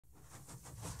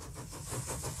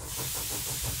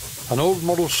An old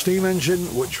model steam engine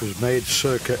which was made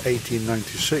circa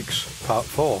 1896, part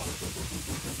 4.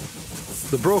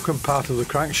 The broken part of the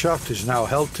crankshaft is now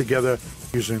held together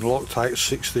using Loctite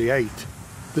 638.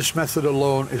 This method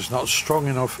alone is not strong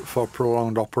enough for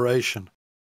prolonged operation.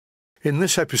 In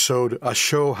this episode I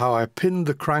show how I pinned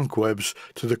the crank webs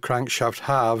to the crankshaft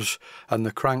halves and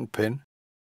the crank pin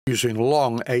using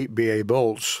long 8BA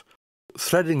bolts.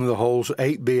 Threading the holes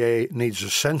 8BA needs a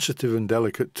sensitive and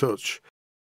delicate touch.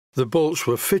 The bolts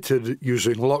were fitted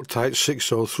using Loctite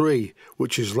 603,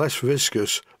 which is less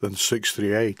viscous than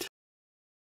 638.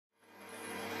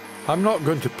 I'm not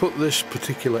going to put this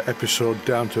particular episode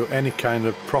down to any kind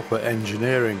of proper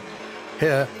engineering.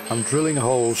 Here I'm drilling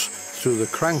holes through the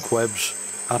crank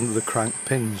webs and the crank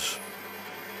pins.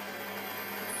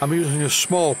 I'm using a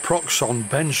small Proxon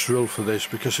bench drill for this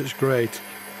because it's great.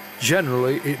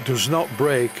 Generally it does not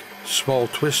break small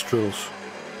twist drills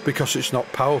because it's not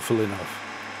powerful enough.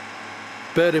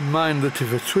 Bear in mind that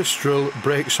if a twist drill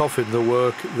breaks off in the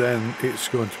work, then it's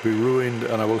going to be ruined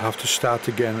and I will have to start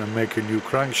again and make a new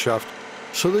crankshaft.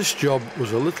 So this job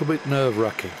was a little bit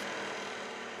nerve-wracking.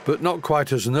 But not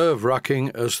quite as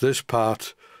nerve-wracking as this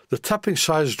part. The tapping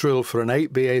size drill for an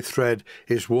 8BA thread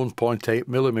is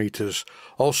 1.8mm,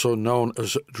 also known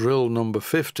as drill number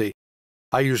 50.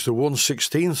 I used a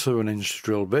 1/16 of an inch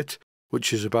drill bit,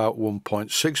 which is about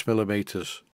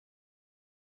 1.6mm.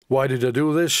 Why did I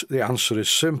do this? The answer is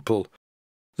simple.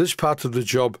 This part of the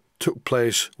job took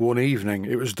place one evening.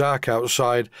 It was dark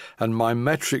outside and my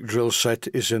metric drill set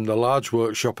is in the large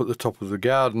workshop at the top of the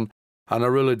garden, and I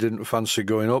really didn't fancy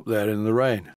going up there in the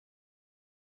rain.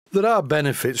 There are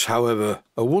benefits, however.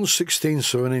 A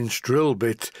 1/16 of an inch drill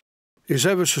bit is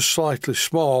ever so slightly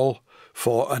small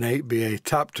for an 8BA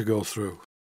tap to go through.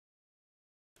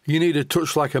 You need a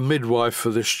touch like a midwife for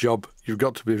this job. You've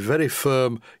got to be very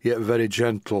firm yet very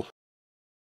gentle.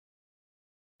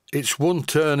 It's one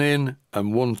turn in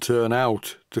and one turn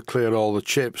out to clear all the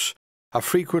chips. I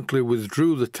frequently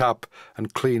withdrew the tap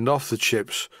and cleaned off the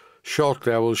chips.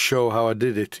 Shortly I will show how I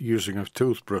did it using a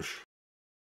toothbrush.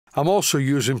 I'm also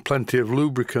using plenty of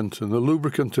lubricant, and the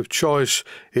lubricant of choice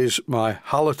is my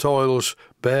Hallett Oil's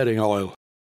bearing oil.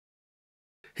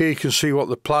 Here you can see what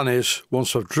the plan is.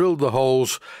 Once I've drilled the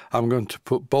holes, I'm going to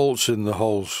put bolts in the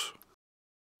holes.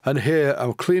 And here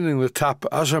I'm cleaning the tap,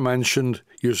 as I mentioned,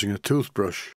 using a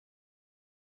toothbrush.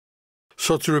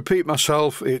 So to repeat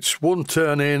myself, it's one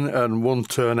turn in and one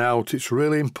turn out. It's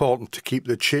really important to keep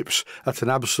the chips at an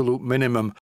absolute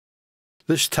minimum.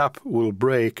 This tap will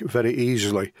break very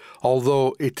easily,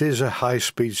 although it is a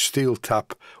high-speed steel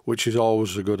tap, which is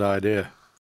always a good idea.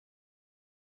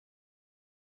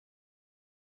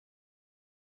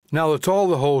 Now that all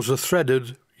the holes are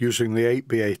threaded using the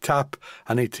 8BA tap,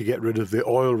 I need to get rid of the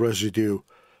oil residue,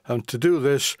 and to do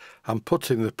this I'm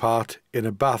putting the part in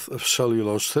a bath of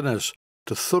cellulose thinners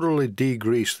to thoroughly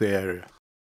degrease the area.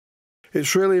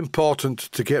 It's really important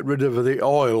to get rid of the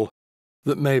oil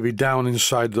that may be down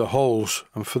inside the holes,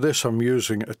 and for this I'm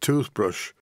using a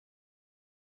toothbrush,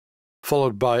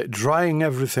 followed by drying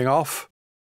everything off.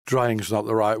 Drying's not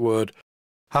the right word.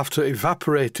 After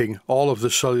evaporating all of the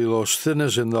cellulose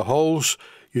thinners in the holes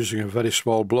using a very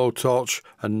small blowtorch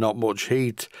and not much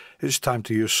heat, it's time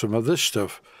to use some of this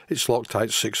stuff. It's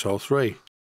Loctite 603.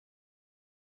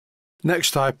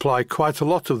 Next I apply quite a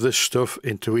lot of this stuff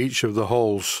into each of the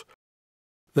holes.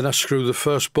 Then I screw the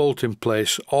first bolt in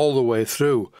place all the way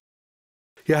through.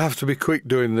 You have to be quick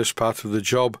doing this part of the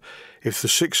job. If the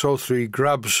 603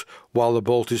 grabs while the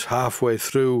bolt is halfway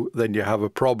through, then you have a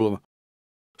problem.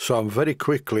 So I'm very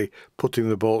quickly putting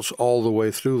the bolts all the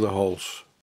way through the holes.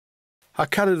 I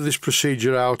carried this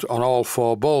procedure out on all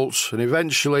 4 bolts, and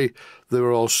eventually they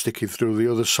were all sticking through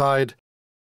the other side,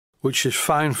 which is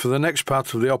fine for the next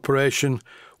part of the operation,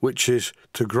 which is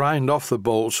to grind off the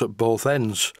bolts at both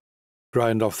ends.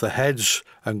 Grind off the heads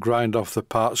and grind off the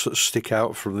parts that stick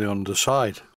out from the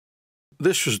underside.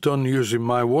 This was done using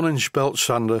my 1-inch belt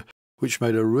sander, which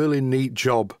made a really neat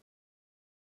job.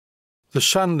 The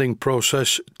sanding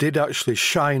process did actually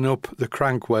shine up the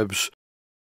crank webs.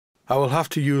 I will have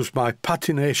to use my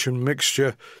patination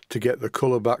mixture to get the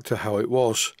colour back to how it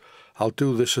was. I'll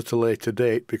do this at a later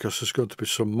date because there's going to be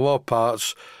some more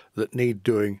parts that need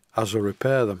doing as I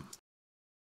repair them.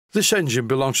 This engine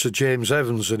belongs to James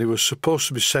Evans and he was supposed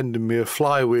to be sending me a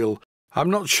flywheel. I'm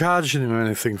not charging him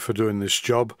anything for doing this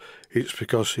job, it's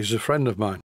because he's a friend of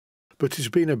mine. But he's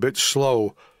been a bit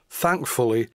slow.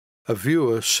 Thankfully, a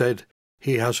viewer said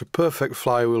he has a perfect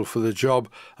flywheel for the job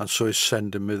and so he's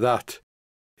sending me that.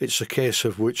 It's a case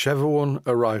of whichever one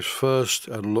arrives first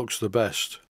and looks the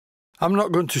best. I'm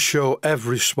not going to show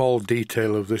every small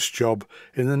detail of this job.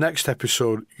 In the next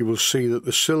episode you will see that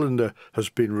the cylinder has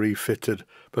been refitted,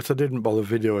 but I didn't bother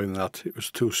videoing that, it was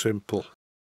too simple.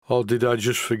 Or did I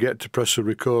just forget to press the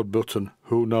record button?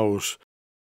 Who knows?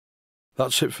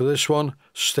 That's it for this one.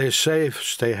 Stay safe,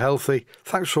 stay healthy.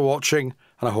 Thanks for watching,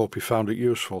 and I hope you found it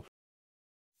useful.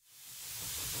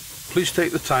 Please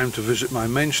take the time to visit my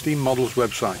Mainsteam Models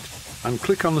website and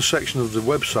click on the section of the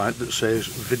website that says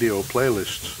Video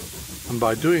Playlists. And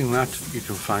by doing that, you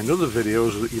can find other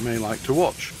videos that you may like to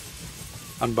watch.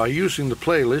 And by using the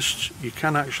playlists, you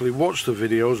can actually watch the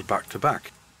videos back to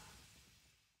back.